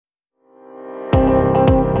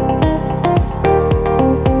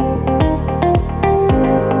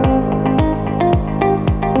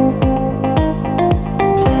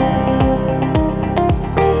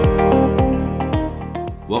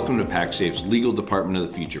PacSafe's Legal Department of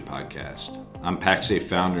the Future podcast. I'm PacSafe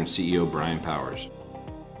founder and CEO Brian Powers.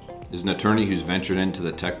 As an attorney who's ventured into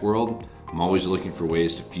the tech world, I'm always looking for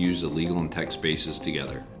ways to fuse the legal and tech spaces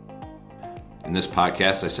together. In this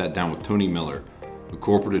podcast, I sat down with Tony Miller, a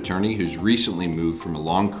corporate attorney who's recently moved from a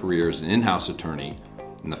long career as an in-house attorney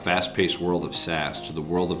in the fast-paced world of SaaS to the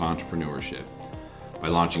world of entrepreneurship by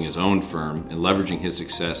launching his own firm and leveraging his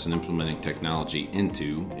success in implementing technology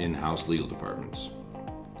into in-house legal departments.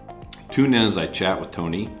 Tune in as I chat with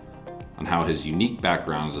Tony on how his unique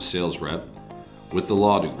background as a sales rep with the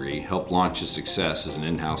law degree helped launch his success as an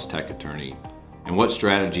in-house tech attorney and what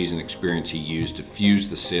strategies and experience he used to fuse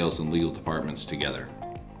the sales and legal departments together.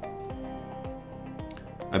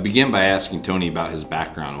 I begin by asking Tony about his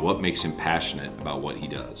background and what makes him passionate about what he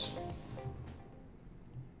does.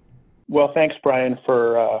 Well, thanks, Brian,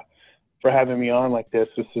 for having me on like this.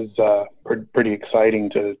 This is pretty exciting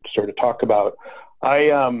to sort of talk about. I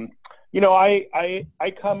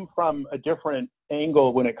come from a different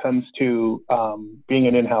angle when it comes to being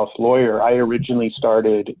an in-house lawyer. I originally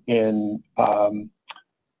started in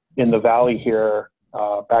the Valley here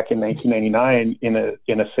back in 1999 in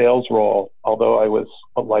a sales role, although I was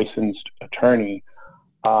a licensed attorney.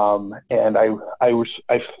 And I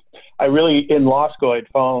really, in law school, I'd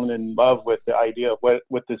fallen in love with the idea of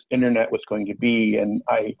what this internet was going to be. And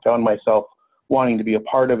I found myself wanting to be a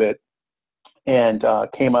part of it and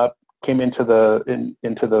came into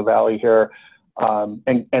the Valley here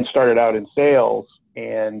and started out in sales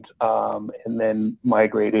and then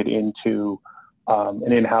migrated into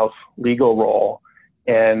an in-house legal role.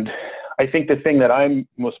 And I think the thing that I'm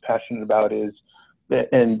most passionate about is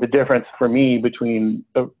and the difference for me between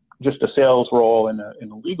just a sales role and a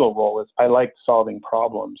legal role is I like solving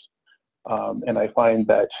problems. And I find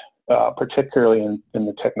that particularly in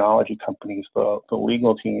the technology companies, the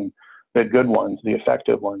legal team, the good ones, the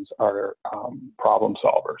effective ones are problem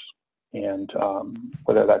solvers. And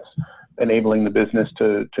whether that's enabling the business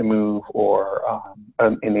to move or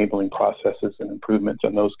enabling processes and improvements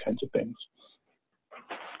and those kinds of things.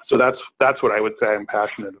 So that's what I would say I'm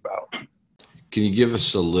passionate about. Can you give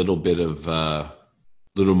us a little bit of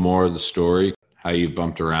little more of the story, how you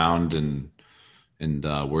bumped around and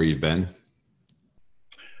where you've been?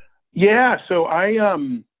 Yeah, so I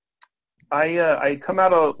come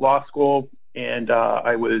out of law school and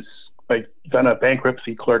I'd done a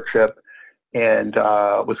bankruptcy clerkship and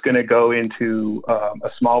was going to go into a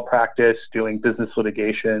small practice doing business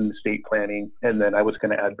litigation, estate planning, and then I was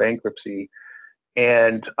going to add bankruptcy.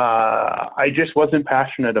 And I just wasn't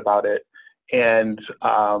passionate about it. And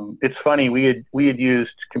it's funny, we had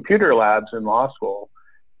used computer labs in law school,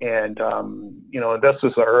 and this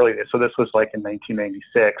was the early days. So this was like in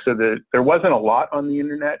 1996. So there wasn't a lot on the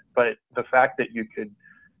internet, but the fact that you could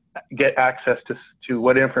get access to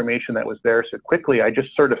what information that was there so quickly, I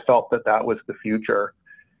just sort of felt that was the future.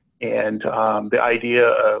 And the idea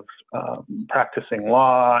of practicing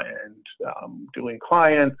law and doing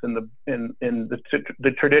clients and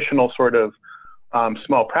the traditional sort of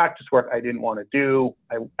small practice work I didn't want to do.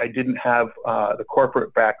 I didn't have the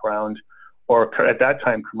corporate background or at that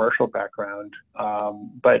time commercial background,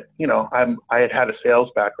 but I had a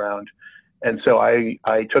sales background, and so I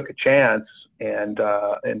took a chance and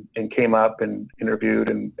came up and interviewed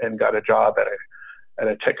and got a job at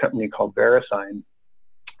a tech company called VeriSign,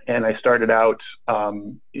 and I started out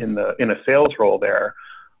in a sales role there.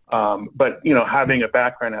 But having a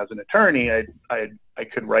background as an attorney, I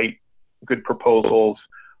could write good proposals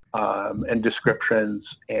and descriptions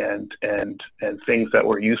and things that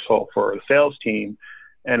were useful for a sales team.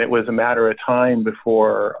 And it was a matter of time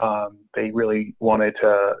before they really wanted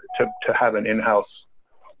to have an in-house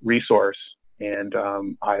resource. And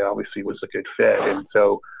I obviously was a good fit. And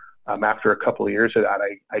so after a couple of years of that,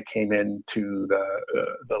 I came into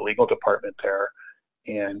the legal department there.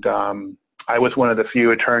 And I was one of the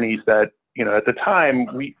few attorneys that, at the time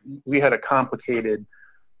we had a complicated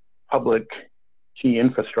public key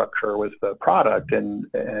infrastructure with the product, and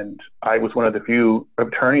I was one of the few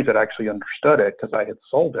attorneys that actually understood it because I had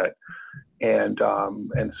sold it, and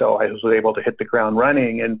so I was able to hit the ground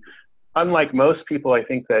running. And unlike most people, I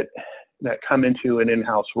think that come into an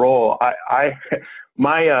in-house role,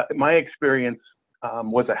 my experience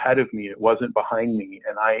was ahead of me. It wasn't behind me,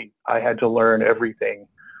 and I had to learn everything,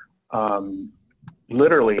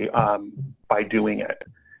 literally by doing it.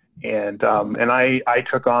 And I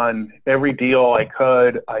took on every deal I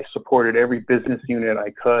could. I supported every business unit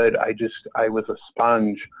I could. I was a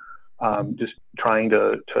sponge, just trying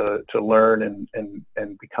to learn and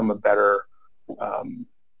become a better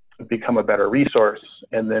resource.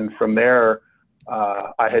 And then from there,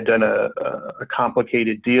 I had done a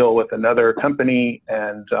complicated deal with another company,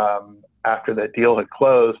 and after that deal had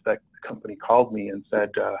closed, that company called me and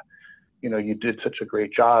said, you did such a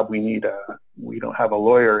great job. We don't have a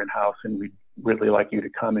lawyer in house, and we'd really like you to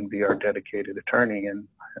come and be our dedicated attorney. And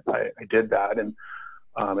I did that, and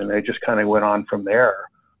they just kind of went on from there.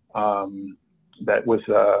 That was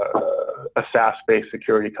a SaaS-based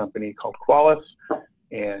security company called Qualys,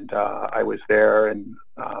 and I was there and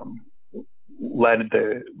led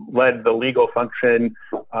the legal function.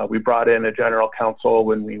 We brought in a general counsel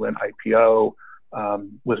when we went IPO.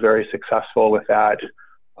 Was very successful with that.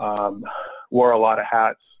 Wore a lot of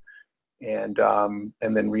hats, and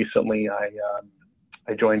then recently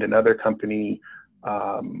I joined another company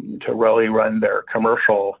to really run their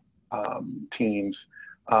commercial teams,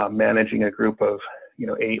 managing a group of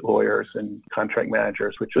 8 lawyers and contract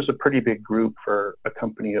managers, which was a pretty big group for a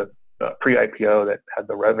company of pre-IPO that had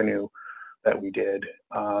the revenue that we did,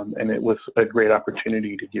 and it was a great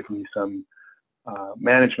opportunity to give me some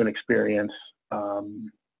management experience.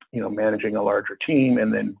 Managing a larger team,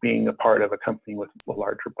 and then being a part of a company with a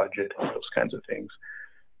larger budget and those kinds of things.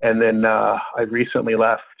 And then I recently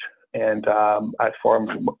left, and I formed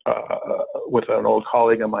with an old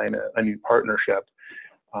colleague of mine a new partnership,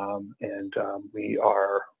 and we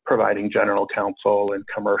are providing general counsel and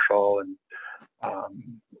commercial and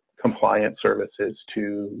compliance services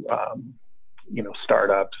to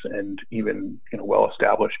startups and even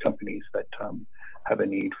well-established companies that have a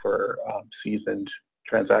need for seasoned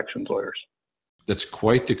transactions lawyers. That's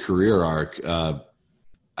quite the career arc.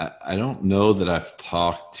 I don't know that I've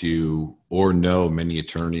talked to or know many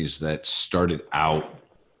attorneys that started out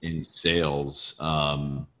in sales.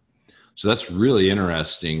 So that's really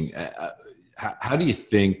interesting. How do you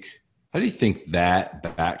think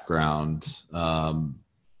that background kind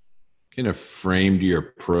of framed your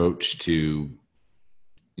approach to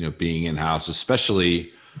being in-house,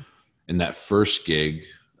 especially in that first gig?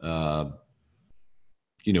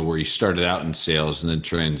 Where you started out in sales and then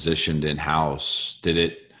transitioned in-house,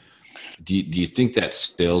 do you think that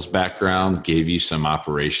sales background gave you some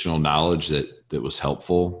operational knowledge that was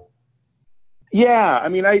helpful? Yeah, I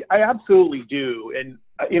mean, I absolutely do. And,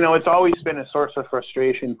 it's always been a source of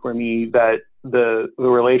frustration for me that the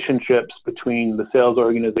relationships between the sales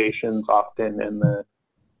organizations often and the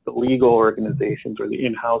legal organizations or the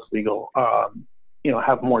in-house legal,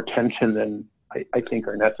 have more tension than I think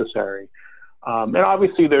are necessary. And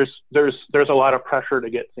obviously there's a lot of pressure to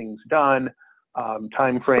get things done,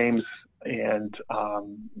 time frames, and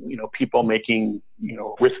people making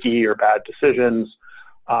risky or bad decisions.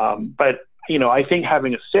 But I think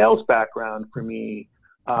having a sales background for me,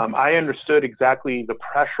 I understood exactly the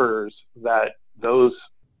pressures that those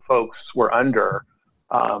folks were under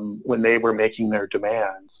when they were making their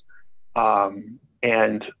demands.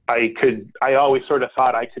 And I always sort of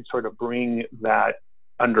thought I could sort of bring that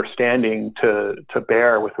understanding to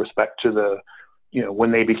bear with respect to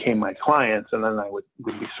when they became my clients, and then I would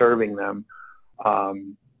be serving them.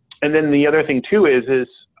 And then the other thing too is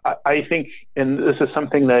I think, and this is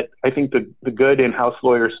something that I think the good in-house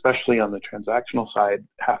lawyers, especially on the transactional side,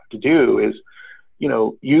 have to do is,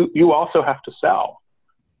 you also have to sell.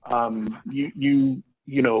 You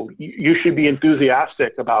should be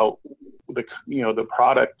enthusiastic about the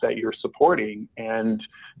product that you're supporting and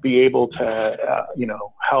be able to,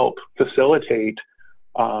 help facilitate,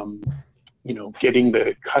 getting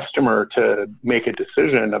the customer to make a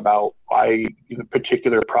decision about why the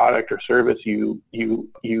particular product or service you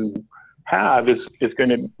have is going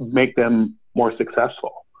to make them more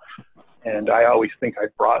successful. And I always think I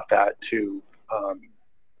brought that to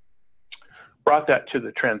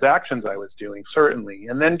the transactions I was doing, certainly.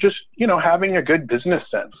 And then just, having a good business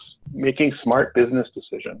sense, making smart business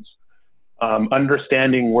decisions,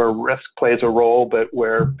 understanding where risk plays a role, but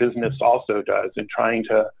where business also does, and trying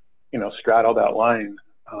to, straddle that line.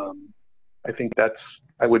 I think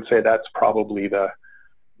I would say that's probably the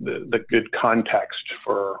good context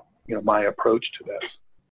for, my approach to this.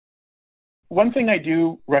 One thing I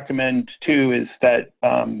do recommend too is that,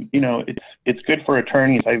 it's good for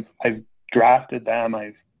attorneys. I've drafted them,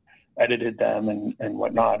 I've edited them and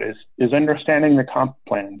whatnot, is understanding the comp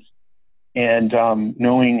plans and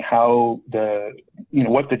knowing how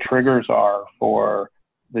what the triggers are for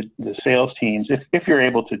the sales teams, if you're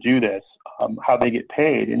able to do this, how they get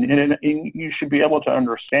paid. And you should be able to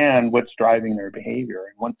understand what's driving their behavior.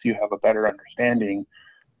 And once you have a better understanding,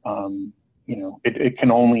 it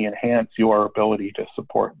can only enhance your ability to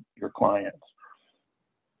support your clients.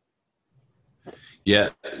 Yeah,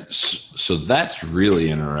 so that's really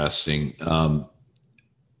interesting.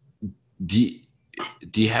 Do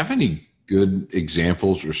you have any good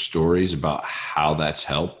examples or stories about how that's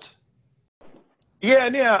helped?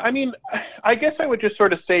 Yeah. I mean, I guess I would just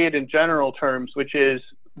sort of say it in general terms, which is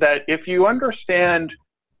that if you understand,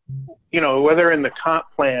 whether in the comp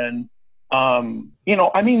plan, I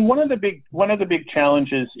mean, one of the big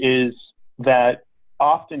challenges is that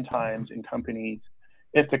oftentimes in companies,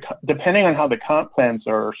 depending on how the comp plans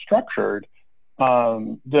are structured,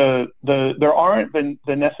 there aren't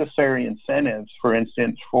the necessary incentives, for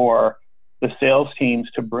instance, for the sales teams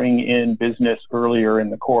to bring in business earlier in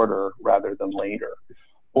the quarter rather than later.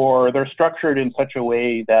 Or they're structured in such a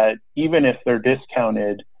way that even if they're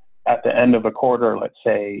discounted at the end of a quarter, let's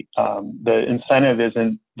say, the incentive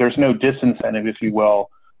there's no disincentive, if you will,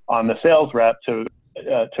 on the sales rep to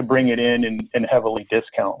bring it in and heavily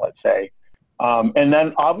discount, let's say. And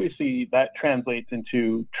then obviously that translates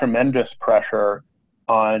into tremendous pressure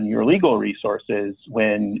on your legal resources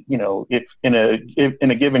when, if in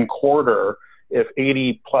a given quarter, if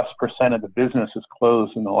 80+% of the business is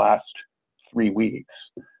closed in the last 3 weeks.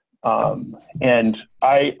 And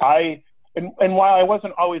while I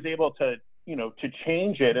wasn't always able to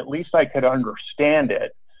change it, at least I could understand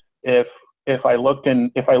it. If I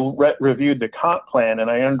reviewed the comp plan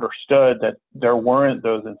and I understood that there weren't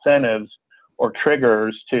those incentives or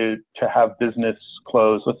triggers to have business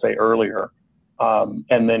close, let's say earlier,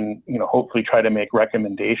 and then hopefully try to make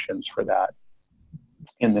recommendations for that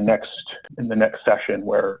in the next session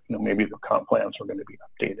where maybe the comp plans are going to be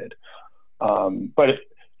updated. But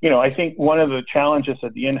I think one of the challenges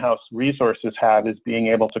that the in-house resources have is being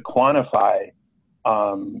able to quantify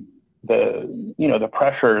the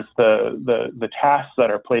pressures, the tasks that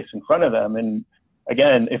are placed in front of them. And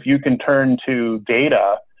again, if you can turn to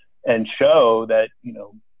data and show that,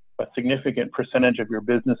 a significant percentage of your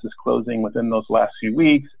business is closing within those last few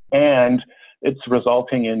weeks, and it's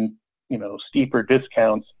resulting in, steeper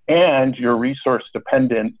discounts, and you're resource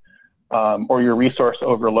dependent, or you're resource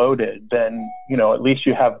overloaded, then, at least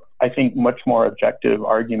you have, I think, much more objective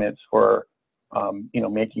arguments for,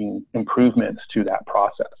 making improvements to that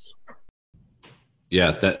process.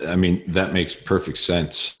 Yeah, that makes perfect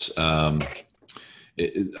sense.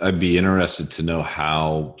 I'd be interested to know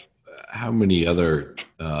how many other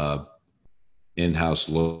in-house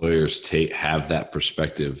lawyers have that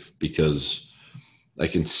perspective, because I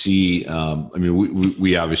can see,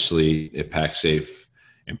 we obviously at PacSafe,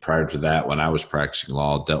 and prior to that, when I was practicing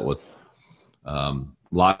law, dealt with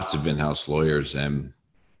lots of in-house lawyers, and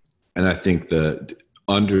I think the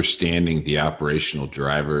understanding the operational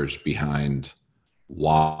drivers behind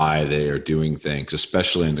why they are doing things,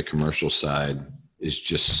 especially in the commercial side, is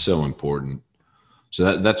just so important.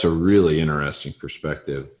 So that's a really interesting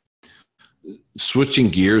perspective. Switching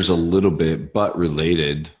gears a little bit, but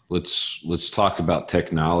related, let's talk about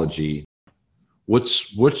technology.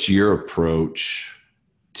 What's your approach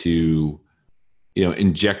to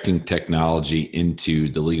injecting technology into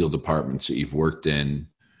the legal departments that you've worked in,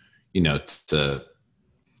 to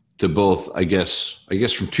both, I guess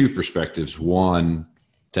from two perspectives: one,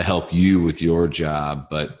 to help you with your job,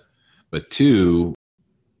 but two,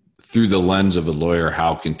 through the lens of a lawyer,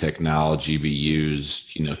 how can technology be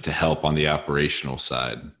used, to help on the operational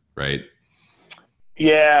side, right?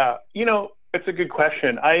 Yeah, it's a good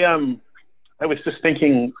question. I was just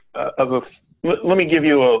thinking let me give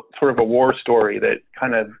you a sort of a war story that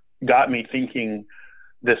kind of got me thinking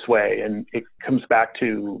this way. And it comes back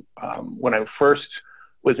to when I first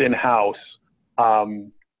was in-house,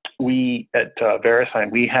 we at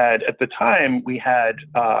VeriSign,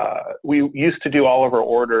 we used to do all of our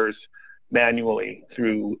orders manually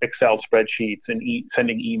through Excel spreadsheets and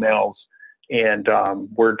sending emails and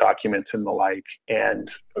Word documents and the like. And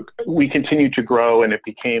we continued to grow, and it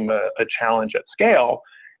became a challenge at scale.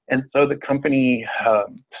 And so the company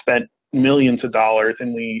spent millions of dollars,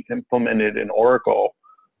 and we implemented an Oracle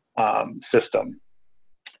system.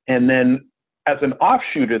 And then as an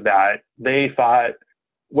offshoot of that, they thought,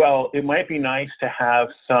 well, it might be nice to have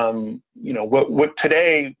some, what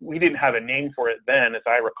today, we didn't have a name for it then, as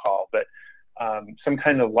I recall, but some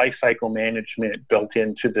kind of life cycle management built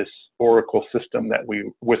into this Oracle system that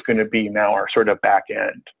was going to be now our sort of back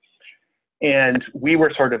end. And we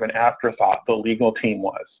were sort of an afterthought, the legal team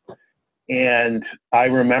was. And I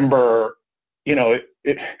remember, to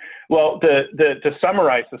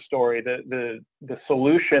summarize the story, the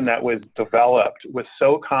solution that was developed was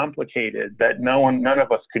so complicated that none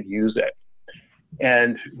of us could use it.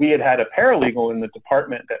 And we had a paralegal in the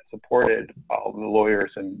department that supported all the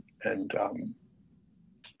lawyers and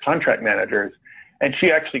contract managers, and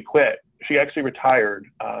she actually quit. She actually retired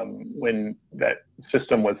when that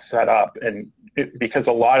system was set up, and because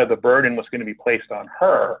a lot of the burden was going to be placed on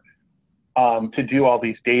her, to do all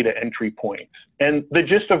these data entry points. And the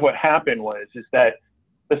gist of what happened is that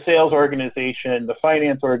the sales organization, the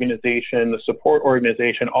finance organization, the support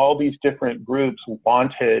organization, all these different groups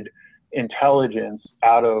wanted intelligence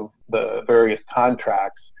out of the various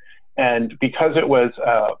contracts. And because it was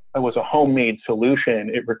a homemade solution,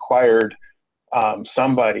 it required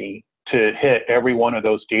somebody to hit every one of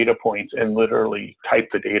those data points and literally type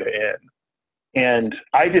the data in. And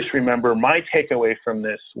I just remember my takeaway from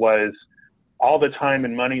this was all the time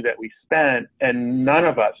and money that we spent, and none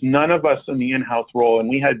of us in the in-house role, and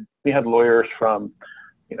we had lawyers from,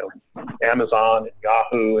 Amazon and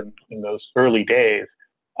Yahoo and in those early days,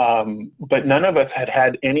 but none of us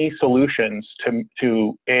had any solutions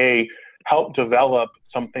to help develop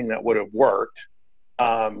something that would have worked,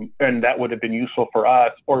 and that would have been useful for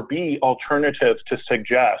us, or B, alternatives to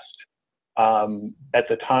suggest at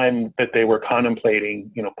the time that they were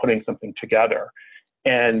contemplating, putting something together.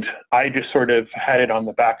 And I just sort of had it on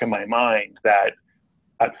the back of my mind that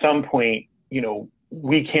at some point,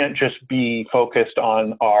 we can't just be focused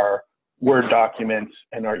on our Word documents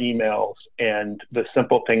and our emails and the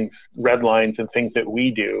simple things, red lines and things that we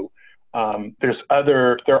do.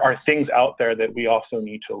 There are things out there that we also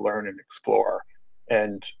need to learn and explore.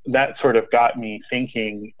 And that sort of got me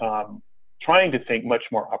thinking, trying to think much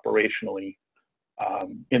more operationally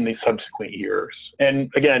in the subsequent years.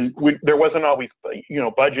 And again, there wasn't always,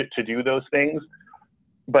 budget to do those things,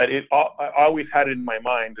 but I always had it in my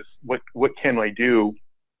mind is what can I do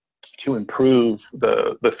to improve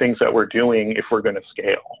the things that we're doing if we're going to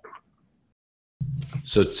scale.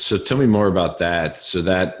 So tell me more about that.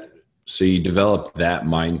 So you developed that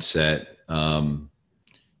mindset.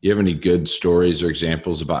 You have any good stories or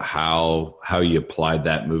examples about how you applied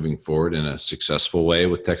that moving forward in a successful way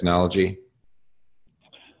with technology?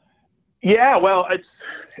 Yeah, well,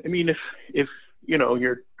 if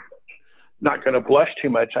you're not going to blush too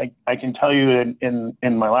much, I can tell you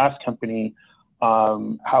in my last company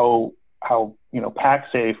how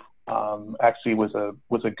PacSafe actually was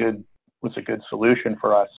a good solution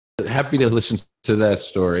for us. Happy to listen to that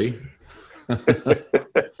story.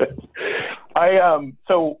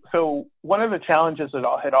 So one of the challenges that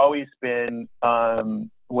had always been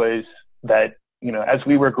was that as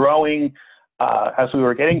we were growing, as we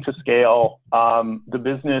were getting to scale, the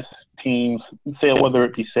business teams, whether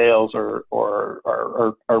it be sales or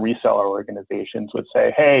reseller organizations, would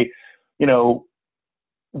say, "Hey,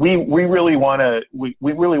 we really want a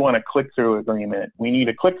click-through agreement. We need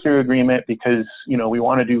a click-through agreement because we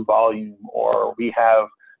want to do volume, or we have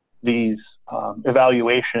these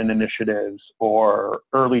evaluation initiatives or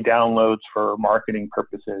early downloads for marketing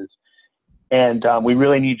purposes, and we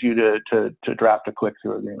really need you to draft a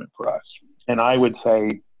click-through agreement for us." And I would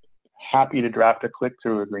say, happy to draft a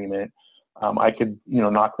click-through agreement. I could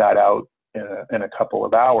knock that out in a couple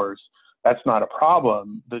of hours. That's not a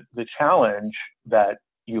problem. The challenge that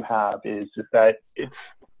you have is that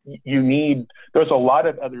there's a lot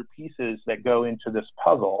of other pieces that go into this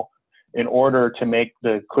puzzle in order to make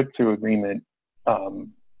the click-through agreement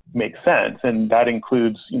make sense. And that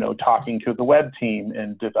includes, talking to the web team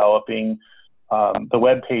and developing the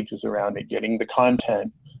web pages around it, getting the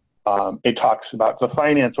content. It talks about the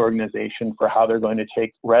finance organization for how they're going to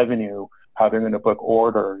take revenue, how they're going to book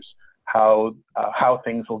orders, how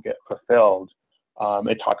things will get fulfilled.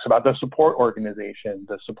 It talks about the support organization,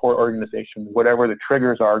 whatever the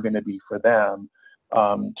triggers are going to be for them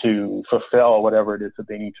to fulfill whatever it is that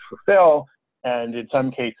they need to fulfill. And in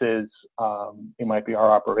some cases, it might be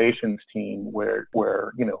our operations team where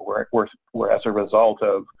as a result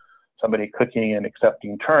of somebody clicking and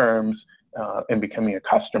accepting terms and becoming a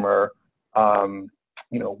customer,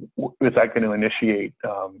 is that going to initiate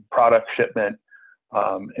product shipment?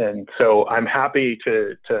 And so I'm happy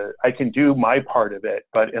I can do my part of it,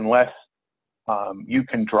 but unless you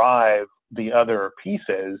can drive the other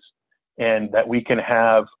pieces and that we can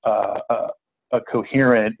have a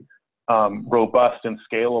coherent, robust and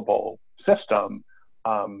scalable system,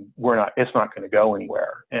 it's not going to go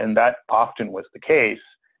anywhere. And that often was the case.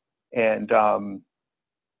 And,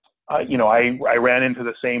 I ran into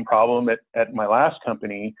the same problem at my last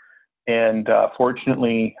company, and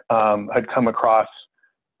fortunately I'd come across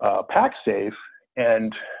PacSafe,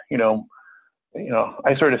 and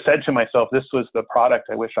I sort of said to myself, this was the product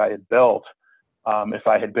I wish I had built if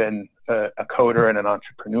I had been a coder and an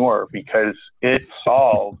entrepreneur, because it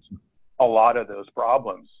solved a lot of those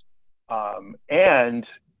problems. And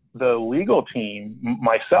the legal team,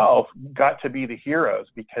 myself, got to be the heroes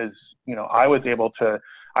because I was able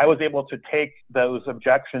to take those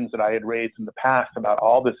objections that I had raised in the past about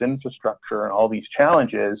all this infrastructure and all these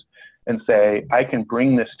challenges and say, I can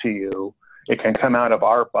bring this to you it can come out of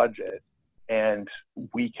our budget, and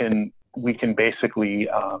we can basically,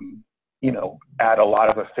 add a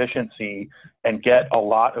lot of efficiency and get a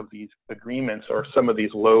lot of these agreements, or some of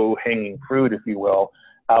these low-hanging fruit, if you will,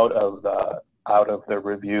 out of the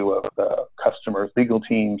review of the customer's legal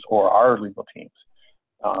teams or our legal teams.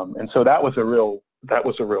 And so that was a real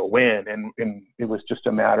win. And it was just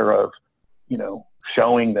a matter of,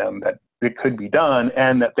 showing them that it could be done,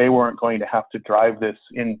 and that they weren't going to have to drive this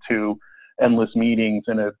into endless meetings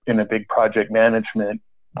in a big project management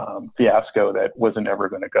fiasco that wasn't ever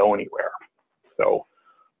going to go anywhere. So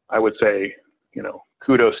I would say,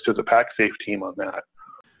 kudos to the PacSafe team on that.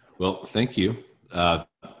 Well, thank you.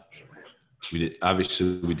 We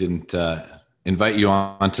didn't invite you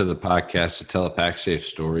onto the podcast to tell a PacSafe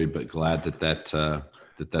story, but glad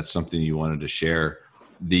that's something you wanted to share.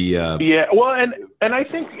 Yeah, well, and I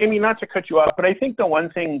think, not to cut you off, but I think the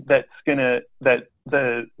one thing that's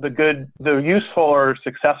the useful or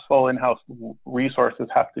successful in-house resources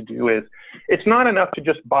have to do is, it's not enough to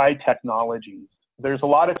just buy technologies. There's a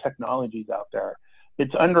lot of technologies out there.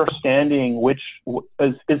 It's understanding which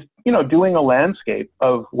is doing a landscape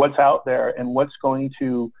of what's out there and what's going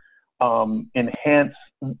to enhance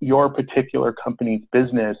your particular company's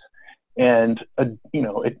business, and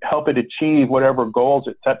help it achieve whatever goals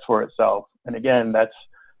it sets for itself. And again, that's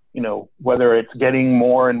whether it's getting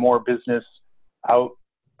more and more business out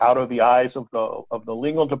of the eyes of the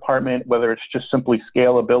legal department, whether it's just simply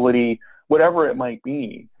scalability, whatever it might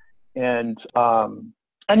be. And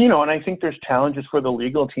I think there's challenges for the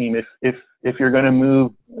legal team if you're going to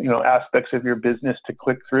move aspects of your business to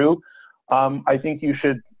click through. I think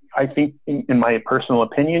in my personal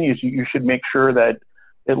opinion, you should make sure that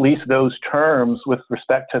at least those terms with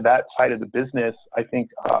respect to that side of the business, I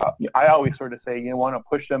think I always sort of say you want to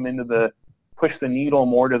push the needle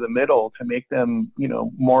more to the middle to make them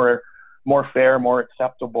more fair, more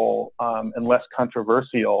acceptable, and less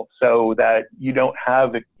controversial, so that you don't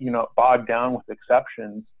have it bogged down with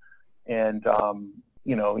exceptions, and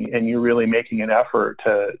and you're really making an effort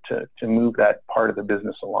to move that part of the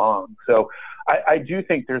business along. So I do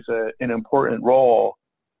think there's an important role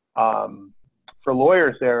for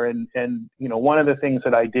lawyers there. And one of the things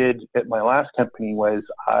that I did at my last company was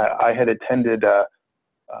I had attended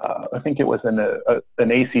I think it was an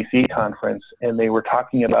ACC conference, and they were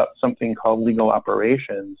talking about something called legal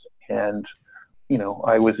operations. And,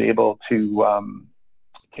 I was able to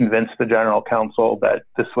convince the general counsel that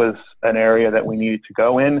this was an area that we needed to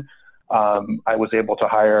go in. I was able to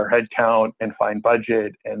hire headcount and find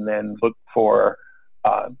budget, and then look for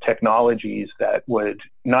technologies that would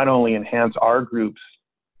not only enhance our group's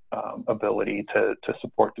ability to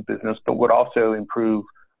support the business, but would also improve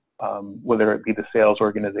whether it be the sales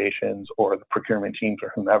organizations or the procurement teams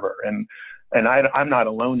or whomever. And I'm not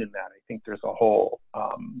alone in that. I think there's a whole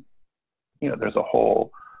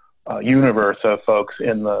universe of folks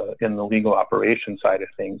in the legal operation side of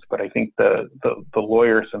things. But I think the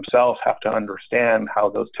lawyers themselves have to understand how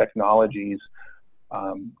those technologies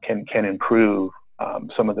can improve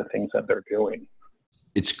some of the things that they're doing.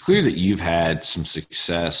 It's clear that you've had some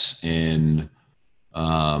success in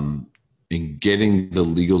getting the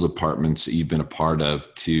legal departments that you've been a part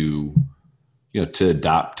of to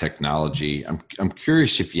adopt technology. I'm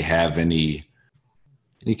curious if you have any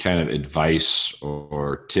kind of advice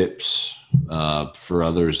or tips for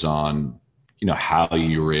others on how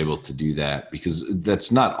you were able to do that, because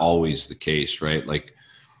that's not always the case, right? Like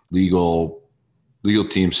legal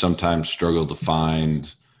teams sometimes struggle to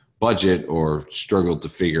find budget or struggle to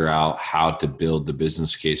figure out how to build the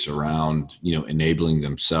business case around, enabling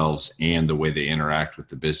themselves and the way they interact with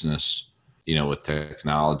the business, with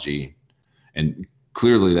technology. And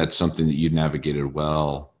clearly that's something that you navigated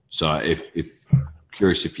well. So if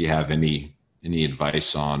curious if you have any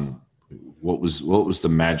advice on what was the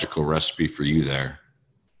magical recipe for you there?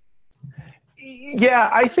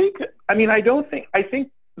 Yeah, I think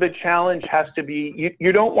the challenge has to be,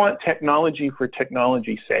 you don't want technology for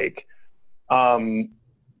technology's sake. And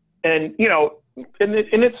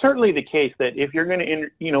it's certainly the case that if you're going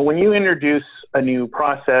to, when you introduce a new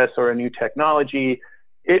process or a new technology,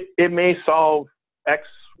 it may solve X,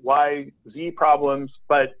 Y, Z problems,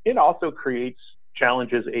 but it also creates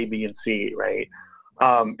challenges A, B, and C, right?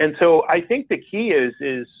 And so I think the key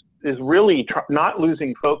is really not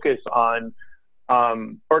losing focus on,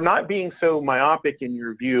 or not being so myopic in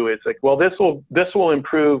your view. It's like, well, this will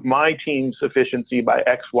improve my team's efficiency by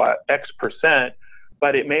X%,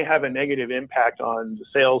 but it may have a negative impact on the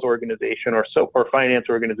sales organization or finance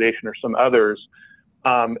organization or some others.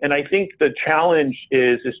 And I think the challenge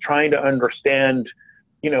is trying to understand,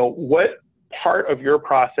 what part of your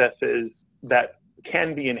processes that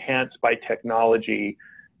can be enhanced by technology,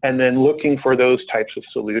 and then looking for those types of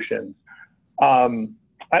solutions.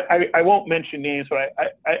 I won't mention names, but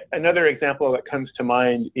another example that comes to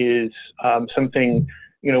mind is something,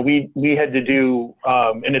 we had to do,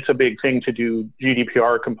 and it's a big thing to do,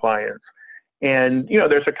 GDPR compliance. And,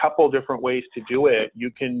 there's a couple different ways to do it.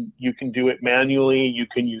 You can do it manually, you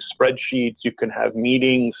can use spreadsheets, you can have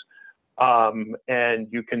meetings, and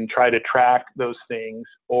you can try to track those things,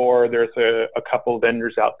 or there's a couple of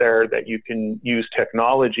vendors out there that you can use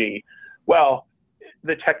technology. Well,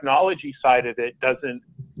 the technology side of it doesn't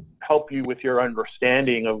help you with your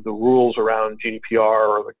understanding of the rules around GDPR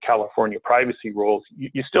or the California privacy rules.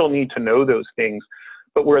 You still need to know those things,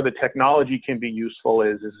 but where the technology can be useful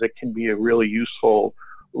is it can be a really useful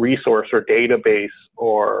resource or database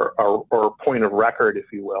or point of record, if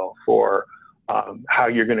you will, for how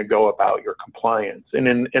you're going to go about your compliance. And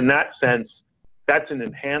in that sense, that's an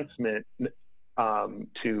enhancement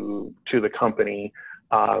to the company,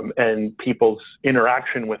 and people's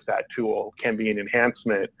interaction with that tool can be an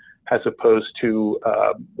enhancement, as opposed to,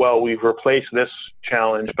 we've replaced this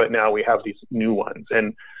challenge, but now we have these new ones.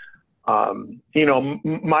 And,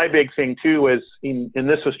 my big thing too is, and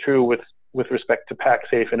this was true with respect to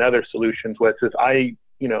PacSafe and other solutions, I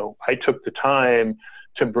took the time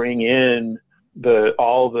to bring in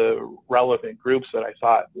all the relevant groups that I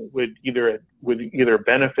thought would either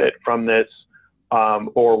benefit from this,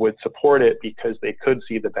 or would support it because they could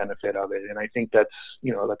see the benefit of it. And I think that's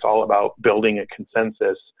all about building a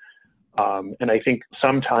consensus. And I think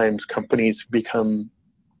sometimes companies become,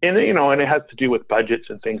 and it has to do with budgets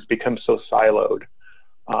and things, become so siloed.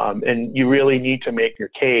 And you really need to make your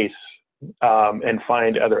case, and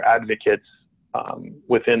find other advocates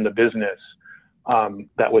within the business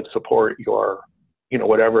that would support your,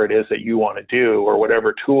 whatever it is that you want to do, or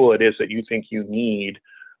whatever tool it is that you think you need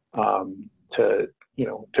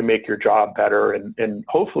to make your job better, and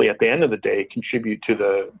hopefully at the end of the day contribute to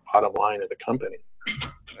the bottom line of the company.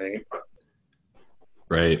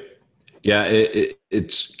 Right. Yeah,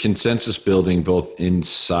 it's consensus building both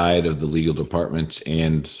inside of the legal departments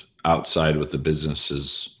and outside with the business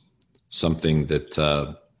is something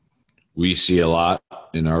that we see a lot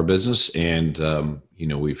in our business, and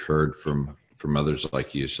we've heard from others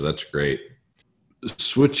like you. So that's great.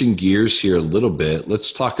 Switching gears here a little bit,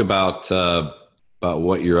 let's talk about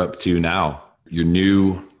what you're up to now. Your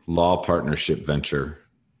new law partnership venture.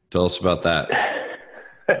 Tell us about that.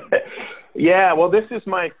 Yeah, well, this is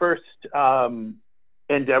my first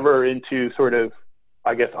endeavor into sort of,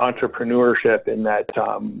 I guess, entrepreneurship, in that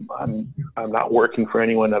I'm not working for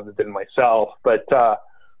anyone other than myself. But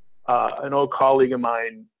an old colleague of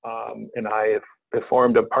mine and I have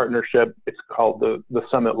formed a partnership. It's called the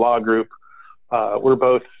Summit Law Group. We're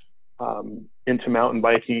both into mountain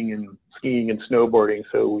biking and skiing and snowboarding,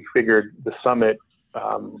 so we figured the Summit.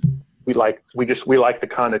 We like the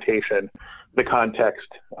connotation, the context.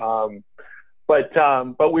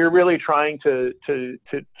 But we're really trying to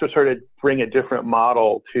sort of bring a different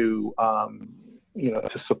model to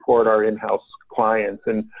support our in-house clients.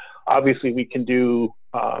 And obviously we can do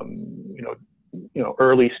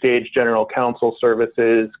early stage general counsel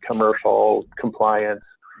services, commercial compliance,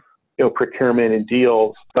 procurement and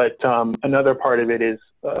deals. But another part of it is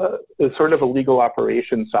sort of a legal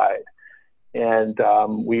operations side. And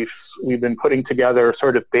we've been putting together,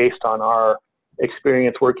 sort of based on our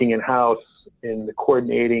experience working in-house, in the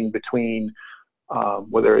coordinating between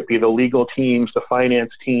whether it be the legal teams, the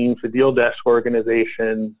finance teams, the deal desk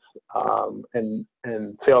organizations, and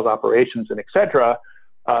sales operations, and et cetera,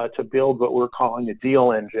 to build what we're calling a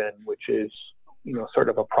deal engine, which is sort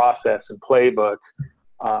of a process and playbook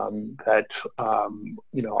that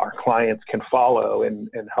our clients can follow and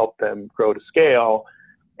help them grow to scale.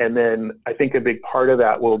 And then I think a big part of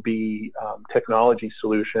that will be technology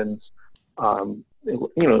solutions,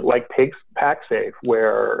 like PacSafe,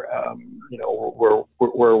 where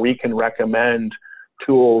where we can recommend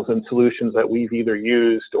tools and solutions that we've either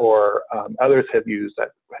used or others have used that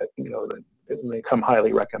they come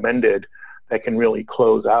highly recommended, that can really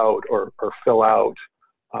close out or fill out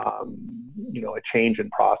a change in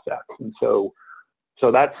process. And so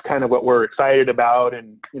that's kind of what we're excited about.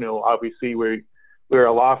 And obviously we're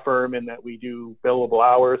a law firm in that we do billable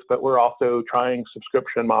hours, but we're also trying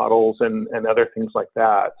subscription models and other things like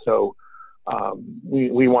that. So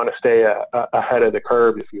we want to stay ahead of the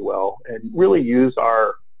curve, if you will, and really use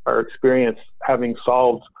our experience having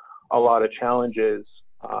solved a lot of challenges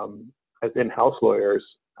as in-house lawyers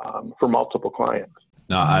for multiple clients.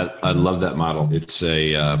 No, I love that model. It's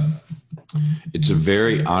a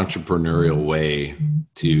very entrepreneurial way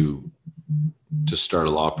to to start a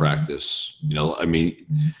law practice. I mean,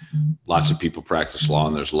 lots of people practice law,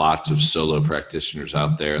 and there's lots of solo practitioners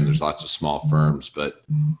out there, and there's lots of small firms. But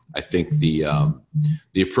I think the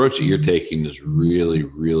approach that you're taking is really,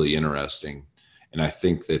 really interesting, and I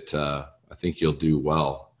think you'll do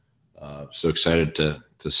well. So excited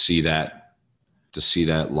to see that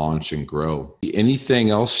launch and grow. Anything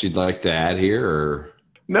else you'd like to add here, or?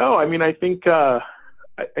 No, I mean, I think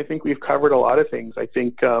we've covered a lot of things. I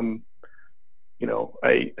think,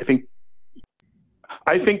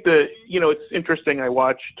 I think that, it's interesting. I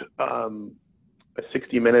watched a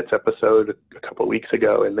 60 Minutes episode a couple of weeks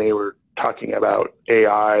ago, and they were talking about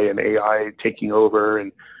AI and AI taking over,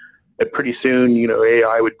 and pretty soon,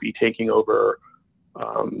 AI would be taking over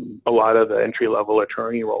a lot of the entry-level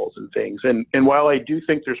attorney roles and things. And while I do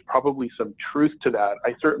think there's probably some truth to that,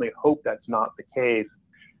 I certainly hope that's not the case,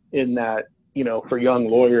 in that, for young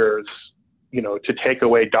lawyers, to take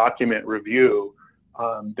away document review,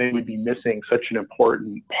 they would be missing such an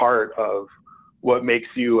important part of what makes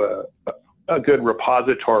you a good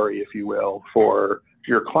repository, if you will, for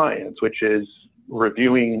your clients, which is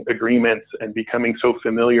reviewing agreements and becoming so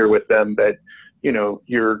familiar with them that,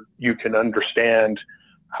 you can understand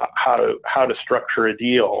how to structure a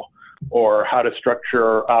deal, or how to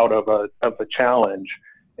structure out of a challenge.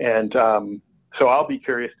 And so I'll be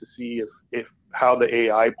curious to see if how the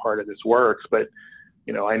AI part of this works. But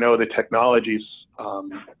I know the technology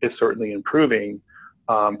is certainly improving,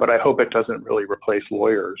 but I hope it doesn't really replace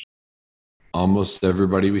lawyers. Almost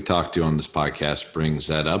everybody we talk to on this podcast brings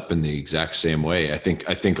that up in the exact same way. I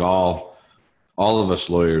think all of us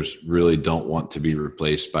lawyers really don't want to be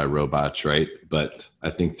replaced by robots, right? But I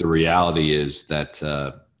think the reality is that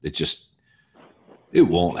it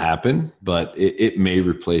won't happen, but it may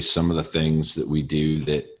replace some of the things that we do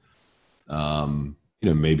that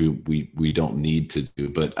maybe we don't need to do.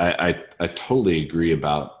 But I totally agree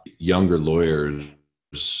about younger lawyers.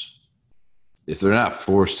 If they're not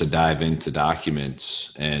forced to dive into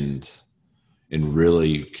documents and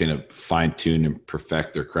really kind of fine tune and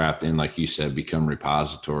perfect their craft, and like you said, become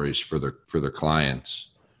repositories for their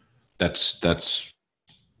clients, that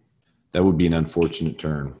would be an unfortunate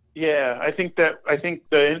turn. Yeah, I think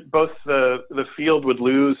both the field would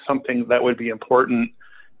lose something that would be important,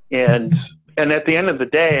 and at the end of the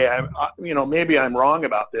day, maybe I'm wrong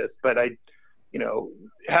about this, but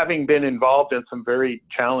having been involved in some very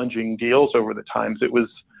challenging deals over the times, it was,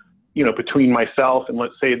 between myself and,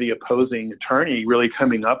 let's say, the opposing attorney, really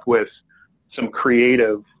coming up with some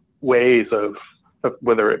creative ways of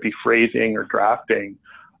whether it be phrasing or drafting,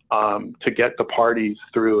 to get the parties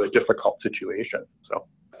through a difficult situation. So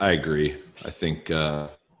I agree. I think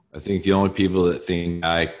the only people that think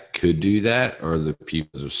I could do that are the people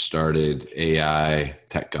that have started AI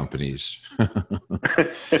tech companies.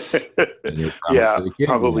 Yeah,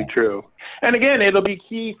 probably true. And again, it'll be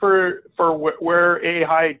key for where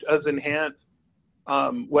AI does enhance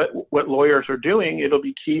what lawyers are doing. It'll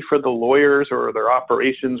be key for the lawyers or their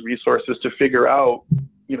operations resources to figure out,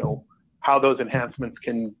 how those enhancements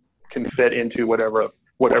can fit into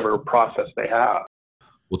whatever process they have.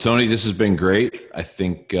 Well, Tony, this has been great. I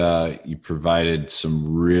think you provided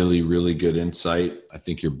some really, really good insight. I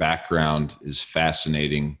think your background is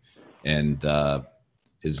fascinating and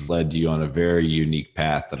has led you on a very unique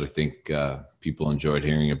path that I think people enjoyed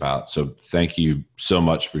hearing about. So thank you so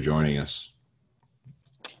much for joining us.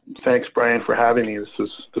 Thanks, Brian, for having me. This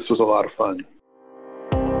was a lot of fun.